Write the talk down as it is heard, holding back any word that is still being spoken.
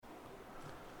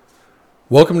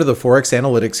Welcome to the Forex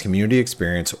Analytix Community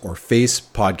Experience, or FACE,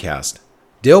 podcast.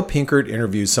 Dale Pinkert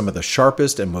interviews some of the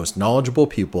sharpest and most knowledgeable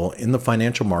people in the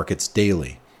financial markets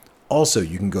daily. Also,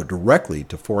 you can go directly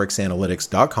to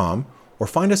forexanalytix.com or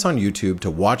find us on YouTube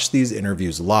to watch these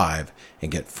interviews live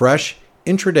and get fresh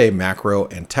intraday macro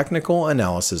and technical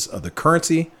analysis of the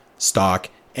currency, stock,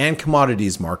 and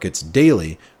commodities markets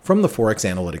daily from the Forex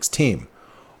Analytix team.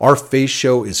 Our FACE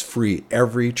show is free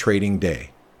every trading day.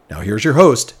 Now here's your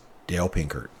host, Dale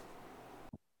Pinkert.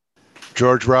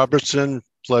 George Robertson,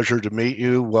 pleasure to meet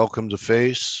you. Welcome to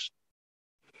FACE.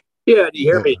 Yeah, do you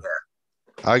hear me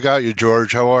there? I got you,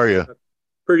 George. How are you?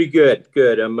 Pretty good.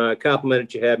 Good. I'm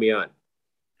complimented you had me on.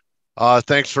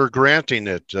 Thanks for granting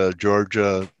it, George.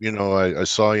 I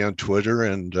saw you on Twitter,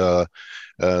 and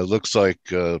looks like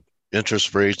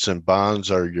interest rates and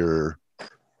bonds are your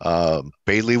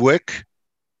bailiwick.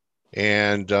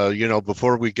 And,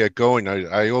 before we get going,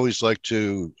 I always like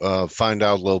to find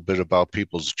out a little bit about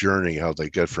people's journey, how they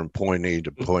get from point A to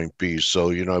point B.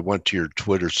 So, I went to your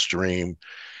Twitter stream,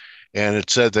 and it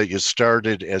said that you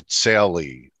started at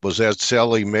Sali. Was that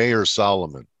Sali Mae or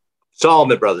Solomon?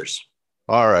 Solomon Brothers.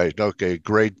 All right. Okay.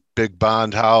 Great big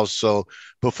bond house. So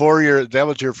that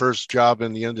was your first job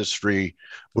in the industry.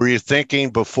 Were you thinking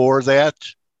before that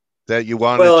you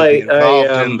wanted to be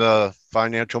involved in the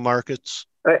financial markets?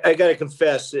 I got to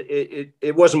confess,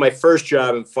 it wasn't my first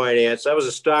job in finance. I was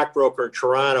a stockbroker in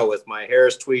Toronto with my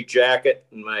Harris tweed jacket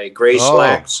and my gray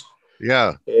slacks.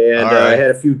 Yeah. And I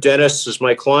had a few dentists as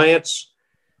my clients.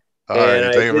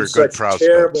 And they were good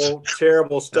prospects.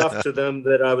 Terrible stuff to them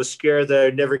that I was scared that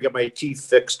I'd never get my teeth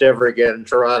fixed ever again in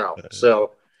Toronto.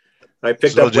 So I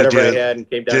picked up whatever I had and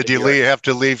came down. Did you have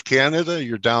to leave Canada?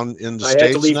 You're down in the States now? I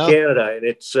had to leave Canada, and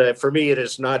it's for me, it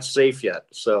is not safe yet.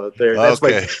 So that's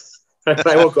okay.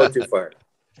 I won't go too far.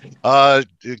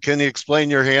 Can you explain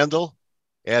your handle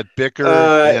at Bicker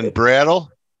and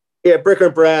Brattle? Yeah, Bicker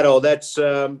and Brattle. That's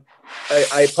I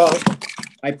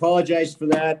apologize for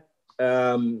that.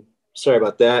 Sorry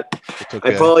about that.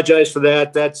 Okay. I apologize for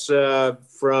that. That's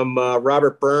from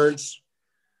Robert Burns.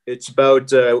 It's about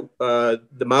the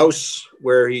mouse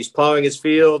where he's plowing his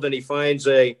field and he finds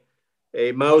a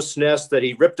mouse nest that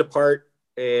he ripped apart.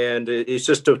 And it's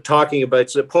just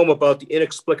it's a poem about the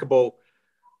inexplicable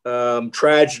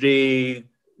tragedy,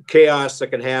 chaos that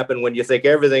can happen when you think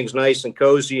everything's nice and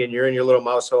cozy and you're in your little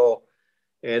mouse hole.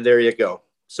 And there you go.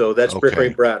 So that's Bicker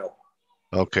and Brattle.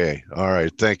 Okay. All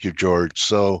right. Thank you, George.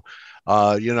 So,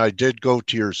 I did go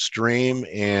to your stream,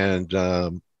 and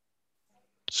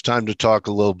it's time to talk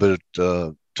a little bit,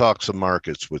 talk some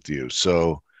markets with you.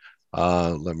 So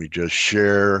let me just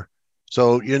share.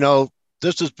 So,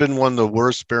 this has been one of the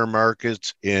worst bear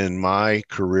markets in my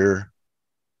career.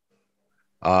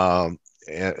 And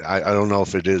I don't know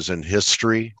if it is in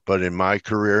history, but in my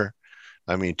career,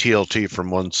 I mean, TLT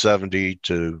from 170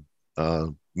 to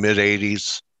mid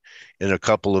 80s in a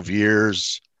couple of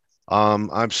years.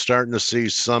 I'm starting to see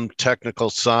some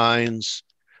technical signs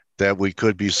that we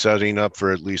could be setting up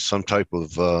for at least some type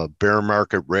of bear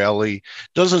market rally.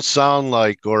 Doesn't sound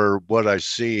like, or what I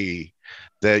see,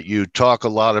 that you talk a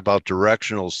lot about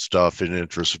directional stuff in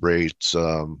interest rates.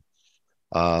 But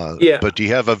do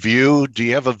you have a view?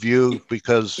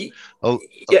 Because go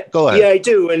ahead. Yeah, I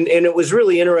do. And it was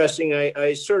really interesting.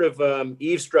 I sort of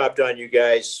eavesdropped on you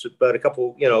guys about a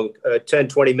couple, 10,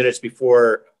 20 minutes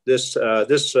before this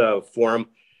forum.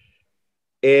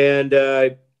 And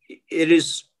it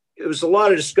was a lot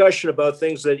of discussion about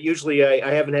things that usually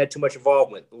I haven't had too much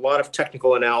involvement. A lot of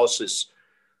technical analysis,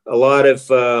 a lot of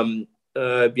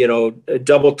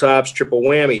double tops, triple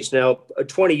whammies. Now,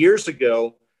 20 years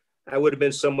ago, I would have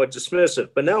been somewhat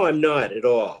dismissive, but now I'm not at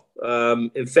all.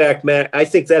 In fact, Matt, I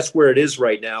think that's where it is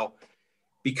right now,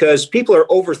 because people are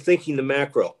overthinking the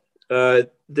macro.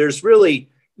 There's really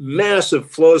massive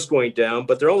flows going down,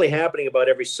 but they're only happening about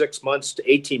every 6 months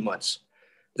to 18 months.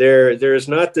 There is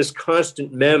not this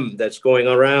constant meme that's going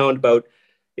around about,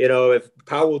 if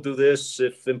Powell will do this,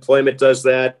 if employment does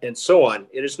that, and so on.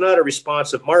 It is not a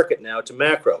responsive market now to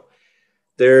macro.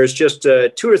 There's just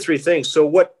 2 or 3 things. So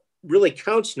what really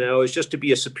counts now is just to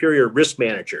be a superior risk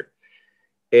manager.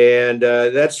 And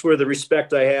that's where the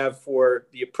respect I have for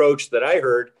the approach that I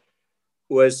heard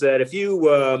was that if you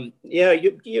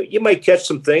might catch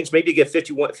some things, maybe you get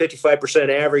 55%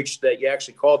 average that you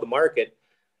actually called the market.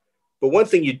 But one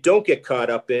thing you don't get caught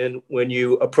up in when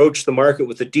you approach the market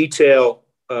with the detail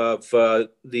of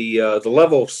the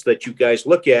levels that you guys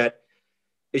look at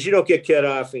is you don't get cut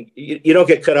off and you don't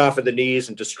get cut off at the knees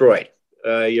and destroyed.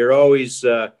 You're always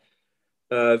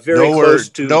very close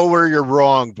to know where you're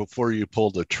wrong before you pull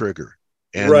the trigger,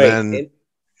 and right. then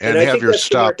and have your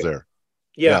stop there.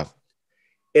 Yeah.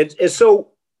 And so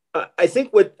I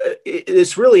think what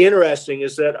is really interesting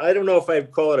is that I don't know if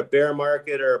I'd call it a bear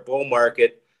market or a bull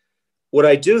market. What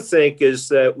I do think is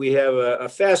that we have a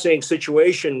fascinating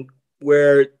situation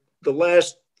where the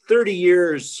last 30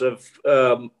 years of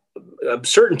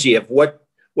certainty of what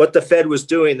the Fed was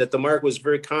doing, that the market was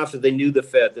very confident they knew the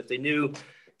Fed, that they knew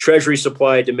Treasury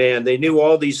supply demand, they knew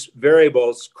all these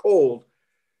variables cold,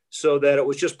 so that it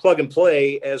was just plug and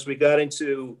play as we got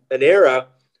into an era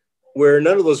where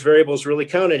none of those variables really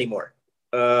count anymore.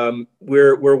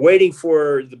 We're waiting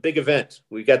for the big event.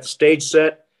 We've got the stage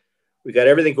set. We got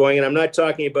everything going, and I'm not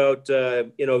talking about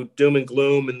doom and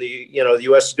gloom and the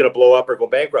U.S. is going to blow up or go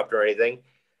bankrupt or anything,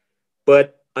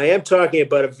 but I am talking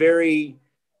about a very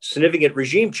significant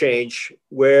regime change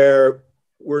where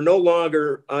we're no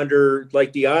longer under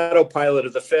like the autopilot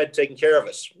of the Fed taking care of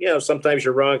us. Sometimes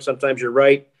you're wrong, sometimes you're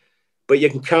right, but you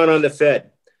can count on the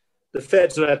Fed. The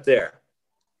Fed's not there,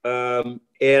 and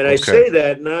I say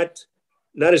that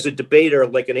not as a debater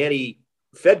like an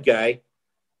anti-Fed guy.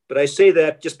 But I say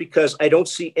that just because I don't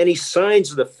see any signs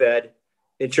of the Fed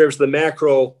in terms of the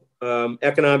macro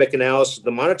economic analysis, the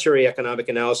monetary economic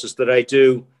analysis that I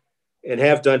do and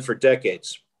have done for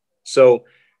decades. So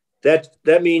that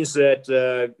means that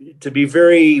to be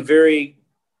very, very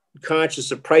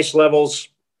conscious of price levels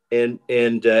and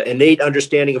innate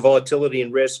understanding of volatility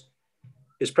and risk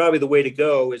is probably the way to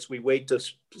go as we wait to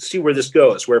see where this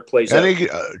goes, where it plays out.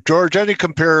 George, any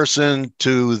comparison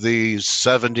to the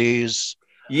 70s?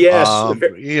 Yes.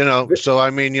 So I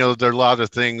mean, there are a lot of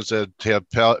things that have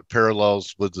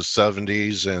parallels with the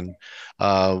 70s, and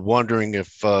wondering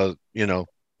if,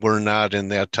 we're not in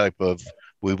that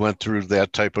we went through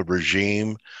that type of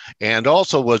regime. And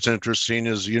also what's interesting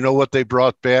is, what they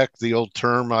brought back, the old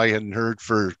term I hadn't heard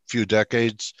for a few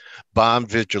decades, bond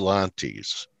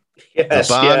vigilantes. Yes,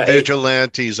 the bond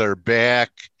vigilantes are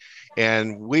back,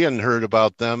 and we hadn't heard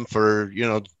about them for,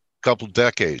 a couple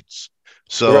decades.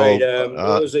 So, right.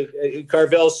 What was it?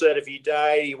 Cargill said, if you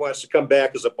die, he wants to come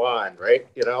back as a bond, right?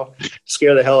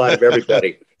 Scare the hell out of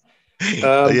everybody.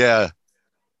 Yeah.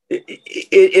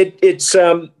 It's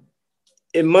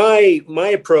in my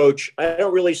approach, I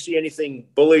don't really see anything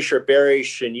bullish or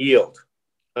bearish in yield.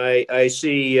 I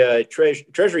see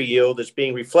Treasury yield as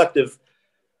being reflective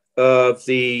of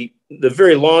the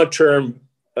very long-term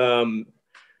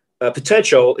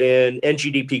potential in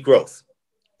NGDP growth.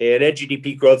 And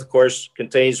NGDP growth, of course,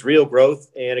 contains real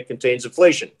growth and it contains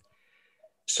inflation.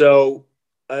 So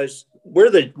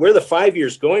where the 5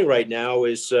 years going right now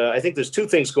is, I think there's two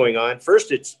things going on.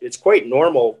 First, it's quite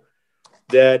normal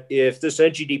that if this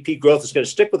NGDP growth is going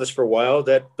to stick with us for a while,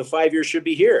 that the 5 years should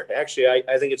be here. Actually,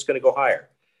 I think it's going to go higher.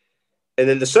 And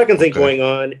then the second thing going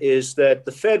on is that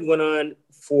the Fed went on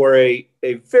for a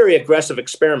very aggressive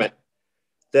experiment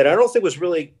that I don't think was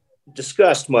really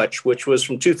discussed much, which was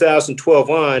from 2012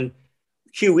 on.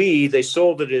 QE, they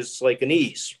sold it as like an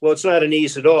ease. Well, it's not an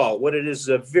ease at all. What it is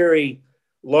a very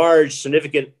large,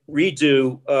 significant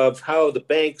redo of how the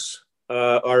banks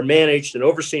are managed and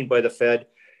overseen by the Fed,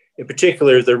 in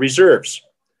particular the reserves.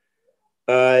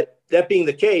 That being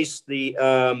the case, the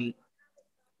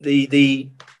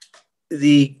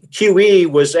QE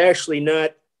was actually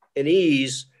not an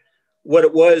ease. What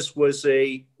it was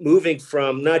a moving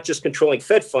from not just controlling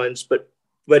Fed funds, but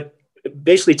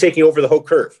basically taking over the whole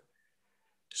curve.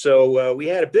 So we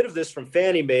had a bit of this from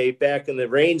Fannie Mae back in the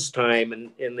Reigns time and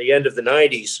in the end of the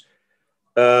 90s.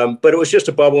 But it was just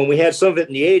a bubble. And we had some of it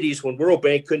in the 80s when World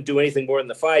Bank couldn't do anything more than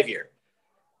the 5 year.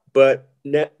 But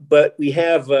we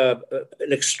have an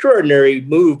extraordinary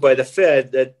move by the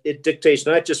Fed that it dictates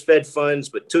not just Fed funds,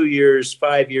 but 2 years,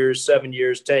 5 years, 7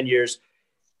 years, 10 years.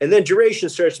 And then duration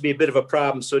starts to be a bit of a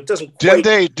problem. So it doesn't quite...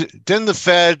 Didn't the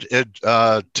Fed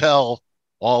tell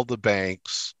all the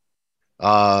banks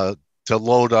to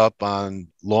load up on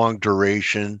long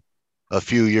duration a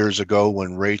few years ago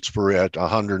when rates were at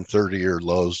 130-year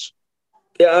lows?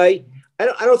 Yeah, I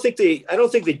don't think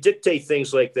they dictate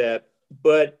things like that.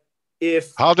 But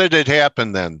how did it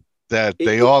happen then that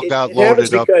they all got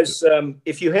loaded up? Because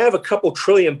if you have a couple $1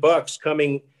 trillion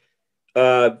coming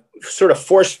sort of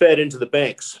force fed into the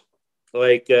banks,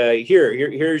 like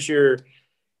here's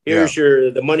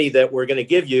the money that we're going to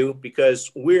give you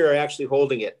because we're actually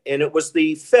holding it. And it was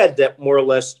the Fed that more or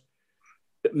less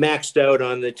maxed out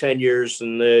on the 10 years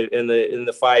and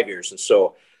the 5 years. And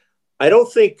so I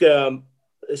don't think,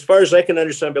 as far as I can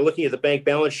understand by looking at the bank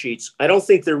balance sheets, I don't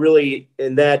think they're really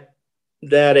in that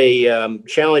a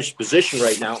challenged position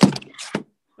right now.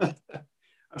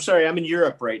 I'm sorry, I'm in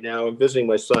Europe right now. I'm visiting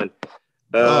my son.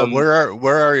 Where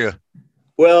are you?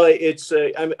 Well, it's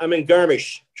I'm in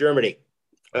Garmisch, Germany.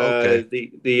 Okay.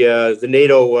 The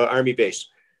NATO army base.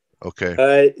 Okay.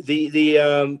 The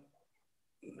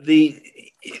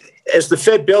as the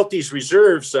Fed built these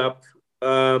reserves up,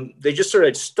 they just sort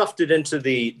of stuffed it into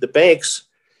the banks,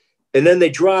 and then they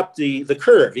dropped the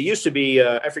curve. It used to be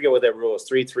I forget what that rule is,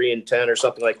 3, 3, and 10 or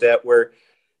something like that, where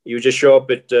you would just show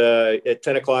up at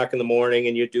 10 o'clock in the morning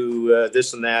and you do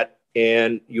this and that,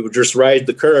 and you would just ride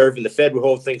the curve, and the Fed would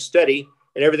hold things steady,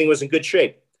 and everything was in good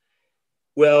shape.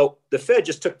 Well, the Fed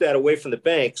just took that away from the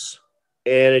banks,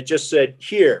 and it just said,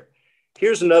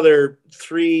 here's another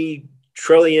 3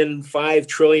 trillion, 5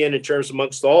 trillion in terms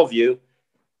amongst all of you,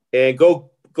 and go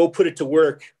put it to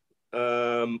work,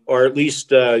 or at least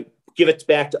give it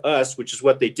back to us, which is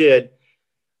what they did.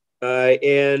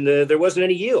 And there wasn't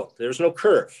any yield. There was no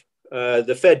curve.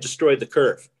 The Fed destroyed the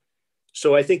curve.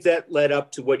 So I think that led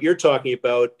up to what you're talking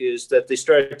about, is that they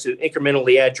started to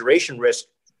incrementally add duration risk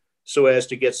so as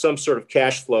to get some sort of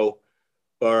cash flow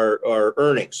or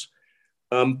earnings.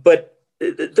 But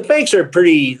the banks are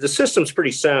the system's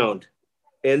pretty sound.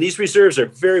 And these reserves are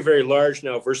very, very large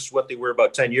now versus what they were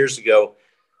about 10 years ago.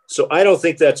 So I don't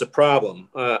think that's a problem.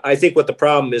 I think what the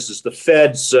problem is the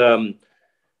Fed's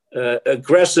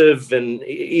aggressive and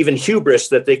even hubris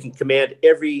that they can command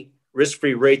every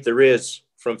risk-free rate there is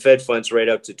from Fed funds right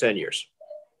out to 10 years.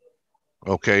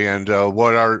 Okay, and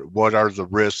what are the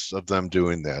risks of them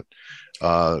doing that?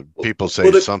 People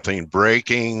say something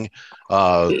breaking,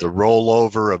 the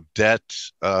rollover of debt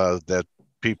that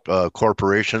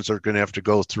corporations are going to have to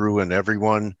go through, and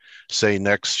everyone say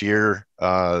next year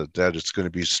that it's going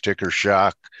to be sticker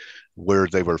shock where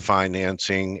they were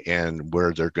financing and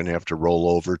where they're going to have to roll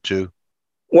over to.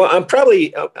 Well, I'm probably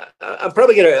going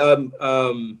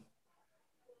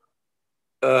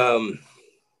to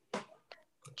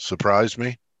surprise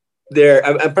me there.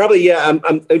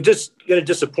 I'm just going to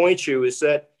disappoint you. Is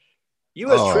that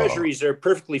U.S. Treasuries are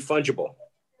perfectly fungible.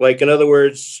 Like, in other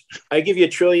words, I give you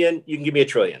 $1 trillion, you can give me $1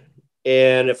 trillion.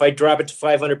 And if I drop it to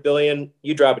 500 billion,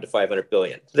 you drop it to 500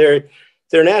 billion. They're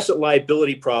an asset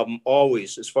liability problem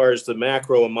always, as far as the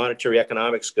macro and monetary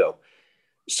economics go.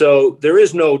 So there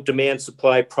is no demand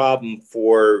supply problem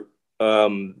for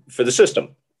the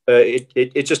system.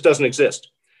 It just doesn't exist.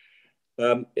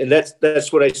 And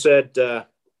that's what I said.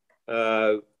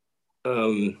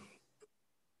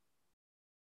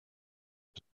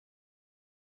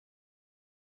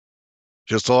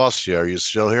 Just lost you. Are you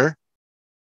still here?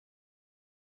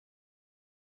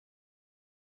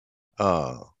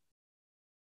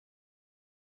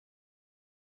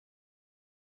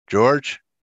 George?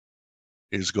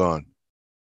 He's gone.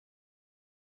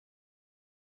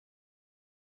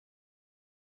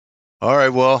 All right,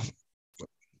 well,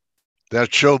 that's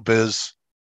showbiz.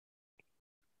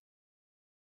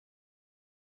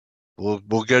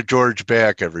 We'll get George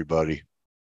back, everybody.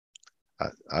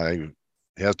 I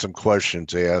had some questions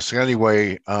to ask.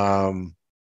 Anyway,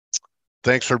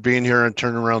 thanks for being here on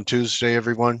Turnaround Tuesday,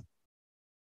 everyone.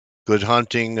 Good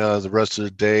hunting the rest of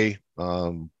the day.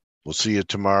 We'll see you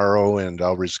tomorrow, and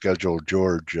I'll reschedule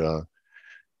George.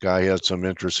 Guy had some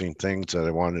interesting things that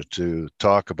I wanted to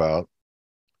talk about,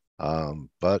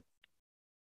 but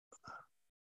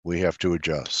we have to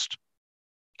adjust.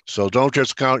 So don't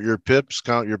just count your pips,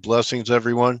 count your blessings,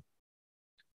 everyone.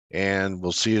 And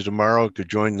we'll see you tomorrow. You could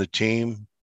join the team.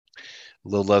 A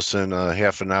little less than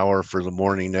half an hour for the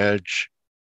morning edge.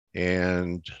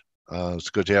 And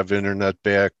it's good to have internet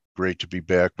back. Great to be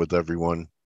back with everyone.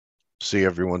 See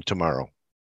everyone tomorrow.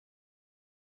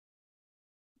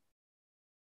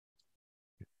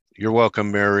 You're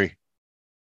welcome, Mary.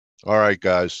 All right,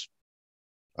 guys.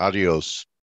 Adios.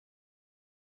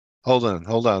 Hold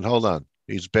on.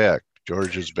 He's back.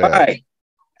 George is back. Hi.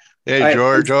 Hey,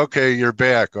 George. Okay, you're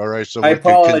back. All right. So I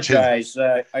apologize.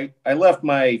 I left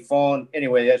my phone.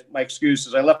 Anyway, that's my excuse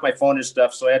is I left my phone and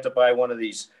stuff, so I had to buy one of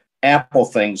these Apple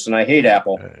things, and I hate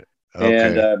Apple. Okay.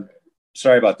 And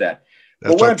sorry about that.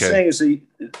 But what I'm saying is the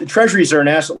treasuries are an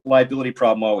asset liability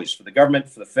problem always, for the government,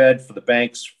 for the Fed, for the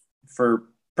banks, for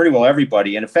pretty well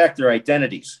everybody. And in fact, they're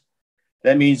identities.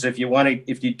 That means if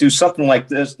you do something like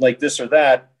this or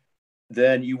that,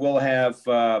 then you will have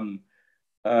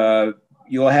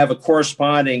you'll have a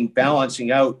corresponding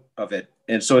balancing out of it.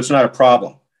 And so it's not a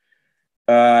problem.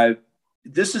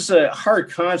 This is a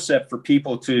hard concept for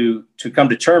people to come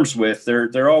to terms with.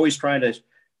 They're always trying to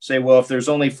say, well, if there's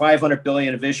only 500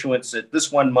 billion of issuance at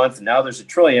this 1 month, and now there's $1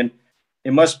 trillion,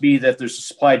 it must be that there's a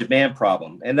supply demand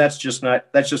problem. And that's just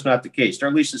not the case, or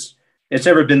at least it's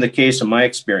never been the case in my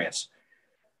experience.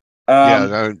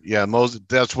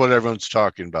 That's what everyone's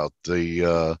talking about.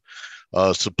 The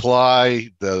supply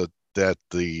that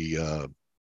the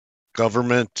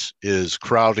government is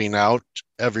crowding out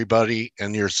everybody,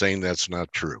 and you're saying that's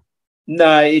not true.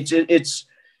 No, it's.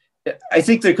 I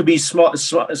think there could be small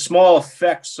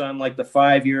effects on like the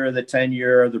 5-year, the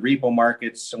 10-year, the repo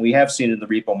markets, and we have seen it in the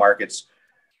repo markets.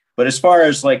 But as far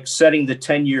as like setting the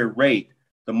 10-year rate,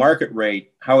 the market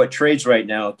rate, how it trades right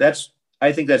now,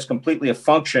 I think that's completely a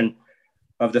function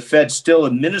of the Fed still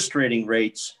administrating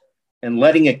rates and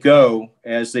letting it go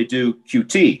as they do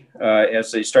QT,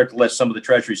 as they start to let some of the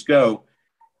treasuries go,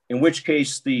 in which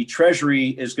case the treasury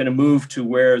is going to move to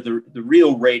where the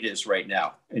real rate is right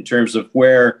now in terms of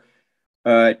where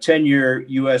 10-year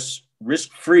U.S.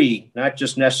 risk-free, not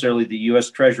just necessarily the U.S.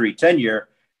 Treasury 10-year,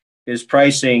 is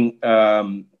pricing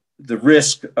the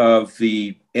risk of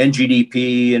the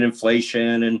NGDP and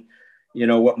inflation and,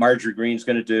 what Marjorie Greene's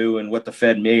going to do and what the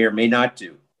Fed may or may not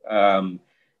do.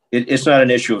 It's not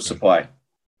an issue of supply.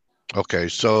 Okay.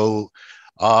 So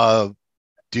do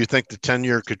you think the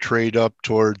 10-year could trade up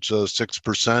towards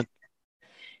 6%?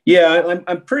 Yeah,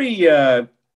 I'm pretty, I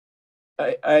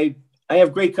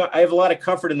have a lot of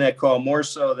comfort in that call, more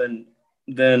so than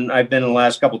I've been in the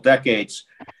last couple of decades.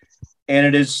 And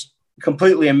it is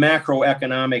completely a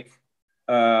macroeconomic,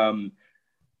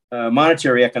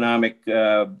 monetary economic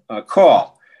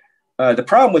call. The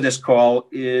problem with this call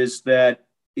is that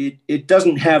it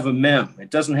doesn't have a mem. It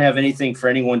doesn't have anything for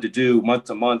anyone to do month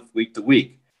to month, week to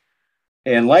week.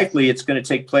 And likely it's going to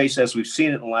take place, as we've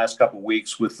seen it in the last couple of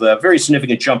weeks, with very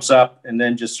significant jumps up and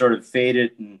then just sort of fade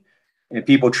it and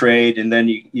people trade, and then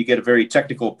you get a very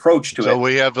technical approach to it. So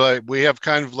we have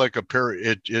kind of like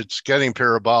it's getting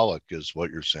parabolic, is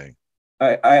what you're saying.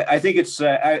 I think it's.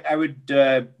 I would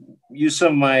use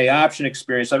some of my option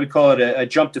experience. I would call it a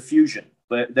jump to fusion.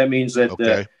 But that means that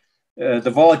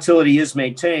the volatility is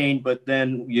maintained, but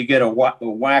then you get a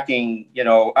whacking,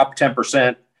 up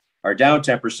 10% or down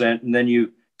 10%, and then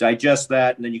you digest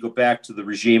that, and then you go back to the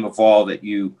regime of vol that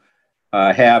you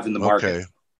have in the market.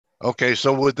 Okay,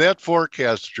 so with that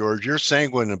forecast, George, you're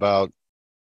sanguine about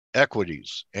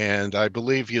equities. And I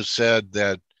believe you said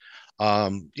that,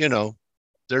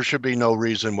 there should be no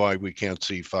reason why we can't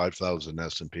see 5,000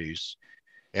 S&Ps.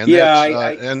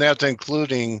 And that's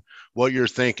including what you're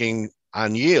thinking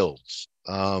on yields.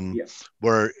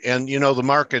 The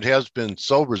market has been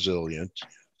so resilient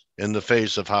in the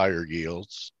face of higher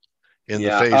yields, in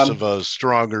the face of a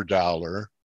stronger dollar.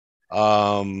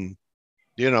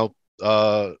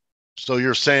 So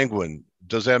you're sanguine.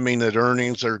 Does that mean that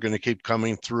earnings are going to keep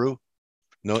coming through?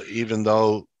 No, even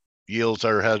though yields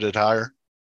are headed higher?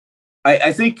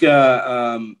 I think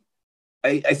I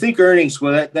think earnings.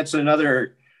 Well, that's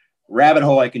another rabbit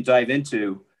hole I can dive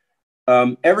into.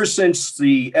 Ever since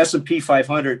the S&P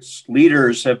 500's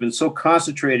leaders have been so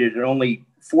concentrated in only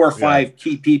 4 or 5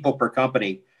 key people per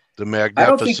company, the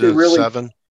Magnificent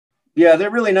Seven. Yeah, they're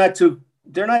really not too.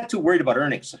 They're not too worried about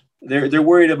earnings. They're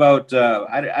worried about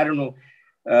I don't know,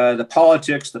 the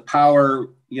politics, the power,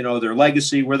 their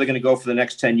legacy, where they're going to go for the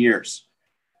next 10 years.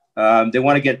 They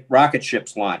want to get rocket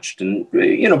ships launched and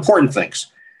important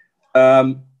things.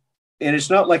 And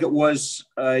it's not like it was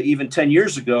even 10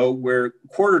 years ago, where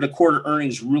quarter to quarter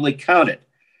earnings really counted.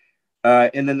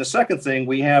 And then the second thing,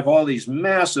 we have all these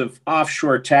massive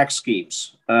offshore tax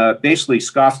schemes, basically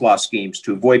scofflaw schemes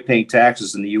to avoid paying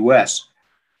taxes in the U.S.,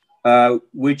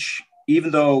 which,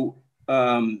 even though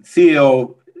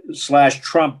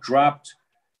Theo/Trump dropped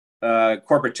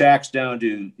corporate tax down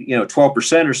to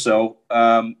 12% or so,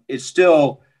 it's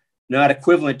still not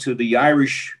equivalent to the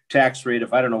Irish tax rate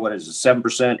of, I don't know, what is it,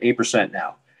 7%, 8%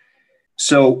 now.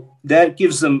 So that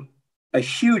gives them a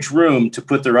huge room to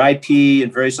put their IP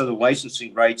and various other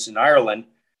licensing rights in Ireland,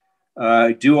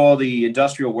 do all the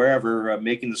industrial wherever,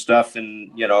 making the stuff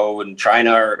in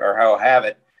China or how have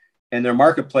it, and their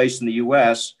marketplace in the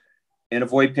U.S., and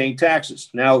avoid paying taxes.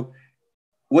 Now,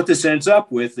 what this ends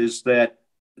up with is that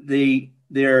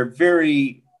they're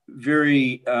very,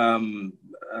 very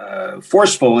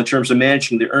forceful in terms of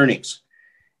managing their earnings.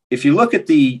 If you look at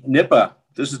the NIPA,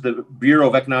 this is the Bureau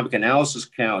of Economic Analysis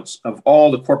counts of all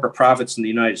the corporate profits in the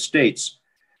United States.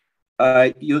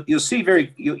 You'll see very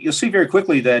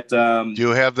quickly that. Do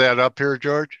you have that up here,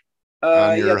 George?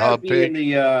 On your hub page? In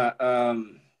the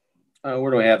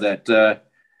where do I have that?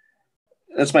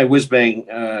 That's my whiz bang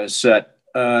set.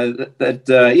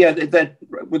 That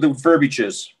with the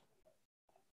verbiages.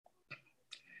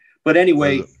 But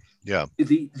anyway,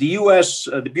 the U.S.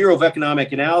 The Bureau of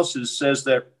Economic Analysis says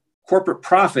that corporate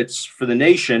profits for the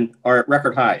nation are at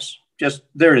record highs. Just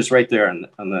there it is, right there on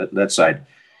that side.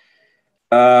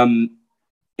 And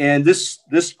this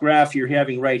graph you're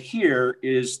having right here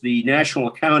is the national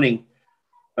accounting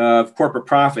of corporate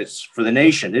profits for the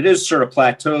nation. It is sort of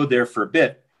plateaued there for a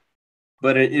bit,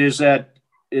 but it is at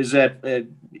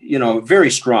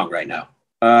very strong right now.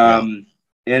 and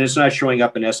it's not showing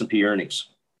up in S&P earnings.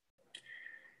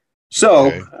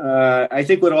 So I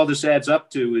think what all this adds up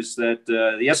to is that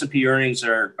the S&P earnings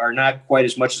are not quite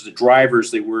as much as the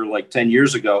drivers they were like 10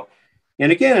 years ago.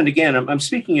 And again, I'm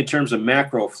speaking in terms of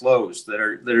macro flows that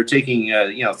are taking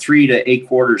 3 to 8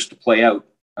 quarters to play out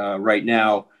right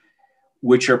now,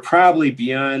 which are probably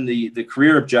beyond the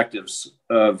career objectives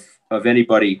of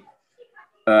anybody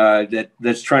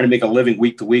that's trying to make a living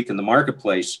week to week in the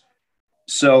marketplace.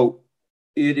 So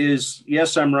it is,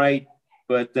 yes, I'm right,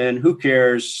 but then who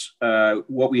cares?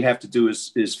 What we have to do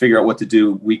is figure out what to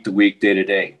do week to week, day to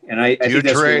day. And I think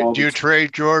that's do you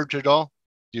trade, George, at all?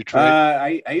 Do you trade?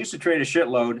 I used to trade a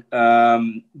shitload,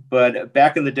 but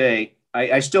back in the day,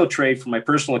 I still trade for my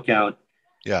personal account.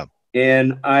 Yeah.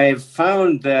 And I've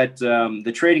found that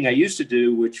the trading I used to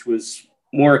do, which was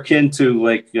more akin to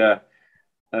like,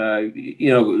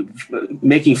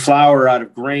 making flour out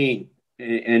of grain,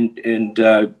 and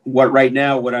what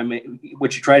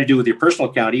you try to do with your personal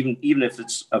account, even if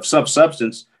it's of some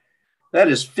substance, that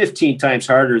is 15 times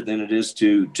harder than it is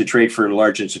to trade for a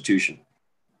large institution.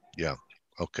 Yeah.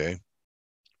 Okay.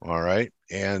 All right.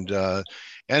 And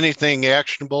anything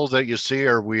actionable that you see?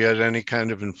 Are we at any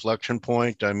kind of inflection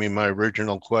point? I mean, my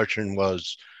original question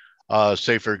was,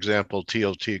 say, for example,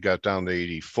 TLT got down to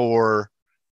 84.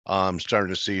 I'm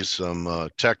starting to see some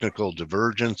technical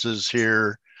divergences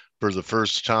here for the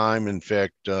first time. In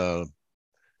fact,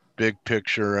 big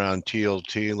picture on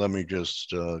TLT, let me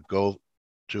just go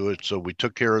to it. So we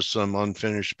took care of some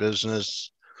unfinished business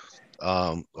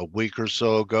a week or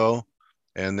so ago,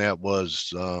 and that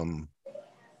was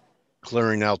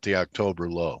clearing out the October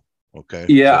low. Okay.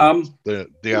 Yeah. So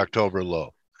the October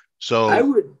low. So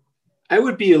I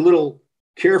would be a little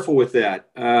careful with that.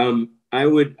 I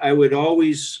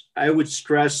would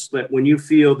stress that when you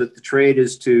feel that the trade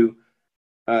is to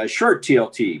short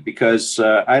TLT, because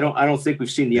I don't think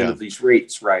we've seen the end of these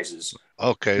rates rises.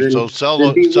 Okay, then, so sell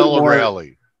a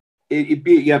rally.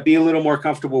 Be a little more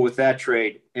comfortable with that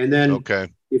trade, and then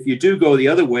if you do go the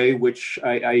other way, which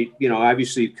I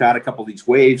obviously caught a couple of these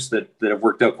waves that have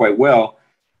worked out quite well,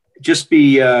 just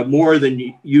be more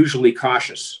than usually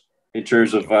cautious in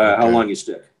terms of how long you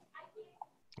stick.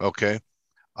 Okay.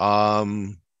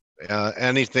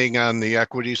 Anything on the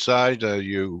equity side?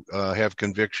 You have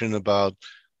conviction about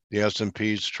the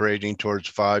S&P's trading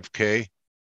towards 5K?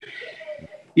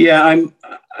 Yeah,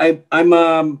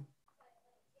 I'm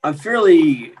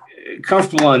fairly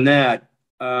comfortable on that.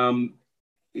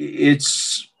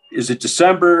 Is it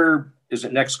December? Is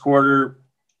it next quarter?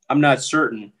 I'm not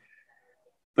certain,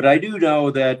 but I do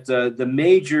know that the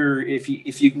major, if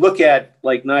you look at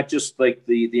like not just like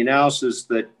the analysis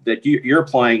that you're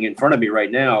applying in front of me right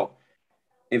now,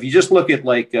 if you just look at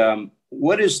like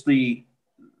what is the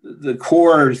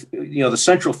core, the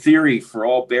central theory for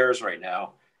all bears right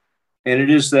now, and it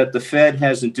is that the Fed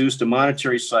has induced a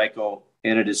monetary cycle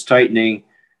and it is tightening,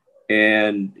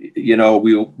 and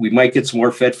we might get some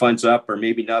more Fed funds up or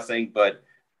maybe nothing, but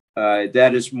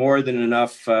that is more than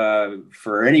enough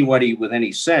for anybody with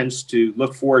any sense to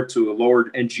look forward to a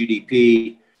lowered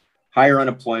NGDP, higher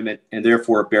unemployment, and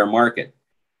therefore a bear market.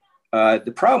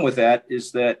 The problem with that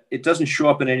is that it doesn't show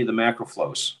up in any of the macro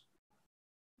flows.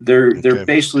 There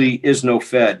basically is no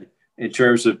Fed in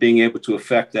terms of being able to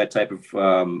affect that type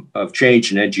of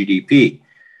change in NGDP.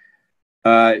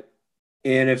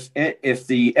 And if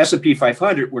the S&P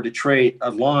 500 were to trade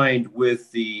aligned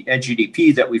with the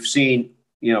NGDP that we've seen,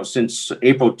 since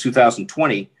April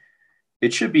 2020,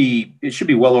 it should be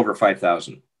well over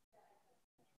 5,000.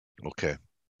 Okay.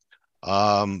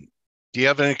 Do you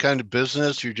have any kind of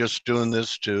business? You're just doing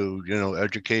this to,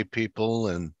 educate people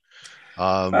and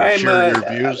share your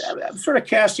views? I'm sort of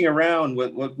casting around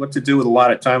what to do with a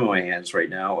lot of time on my hands right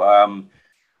now.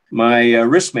 My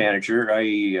risk manager,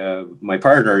 my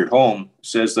partner at home,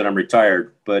 says that I'm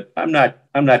retired, but I'm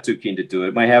not too keen to do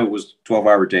it. My habit was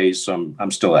 12-hour days, so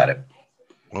I'm still at it.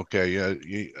 Okay. Yeah.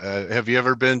 Have you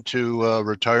ever been to a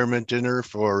retirement dinner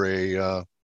for a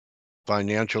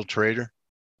financial trader?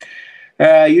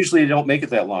 Usually, I don't make it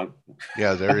that long.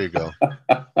 Yeah, there you go.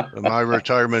 My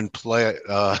retirement plan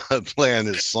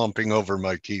is slumping over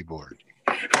my keyboard.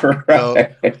 Right. So,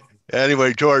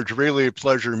 anyway, George, really a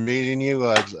pleasure meeting you.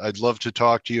 I'd love to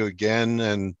talk to you again,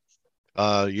 and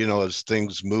as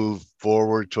things move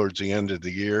forward towards the end of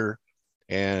the year,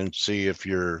 and see if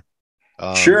your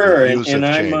sure. views and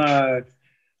have I'm changed.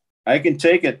 I can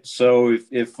take it. So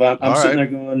if I'm sitting there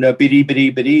going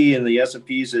biddy, and the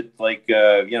S&P's at like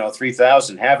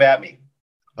 3,000, have at me.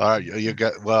 All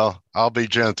right, I'll be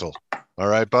gentle. All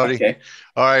right, buddy. Okay.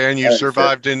 All right, and you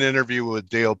survived an interview with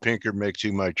Dale Pinker, makes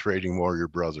you my trading warrior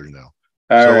brother now.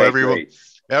 All So right, great.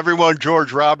 everyone,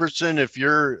 George Robertson, if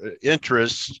your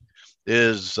interest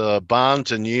is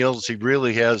bonds and yields, he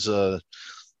really has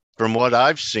from what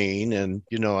I've seen, and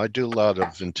I do a lot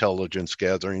of intelligence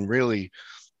gathering, really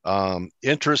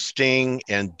interesting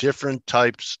and different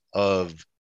types of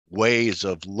ways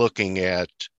of looking at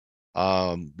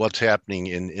what's happening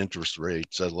in interest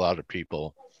rates that a lot of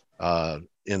people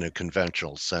in a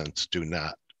conventional sense do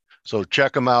not. So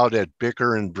check him out at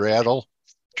Bicker and Brattle,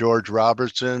 George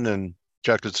Robertson, and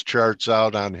check his charts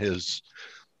out on his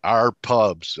R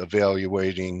pubs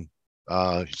evaluating.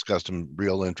 He's got some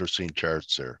real interesting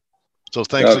charts there. So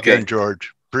thanks again,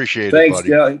 George. Appreciate it, buddy.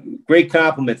 Thanks. Great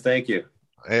compliment. Thank you.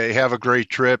 Hey, have a great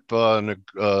trip and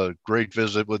a great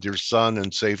visit with your son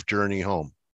and safe journey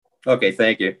home. Okay,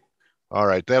 thank you. All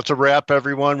right, that's a wrap,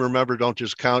 everyone. Remember, don't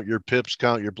just count your pips,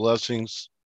 count your blessings.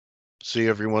 See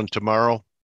everyone tomorrow.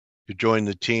 You join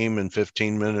the team in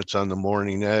 15 minutes on the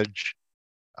Morning Edge.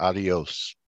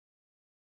 Adios.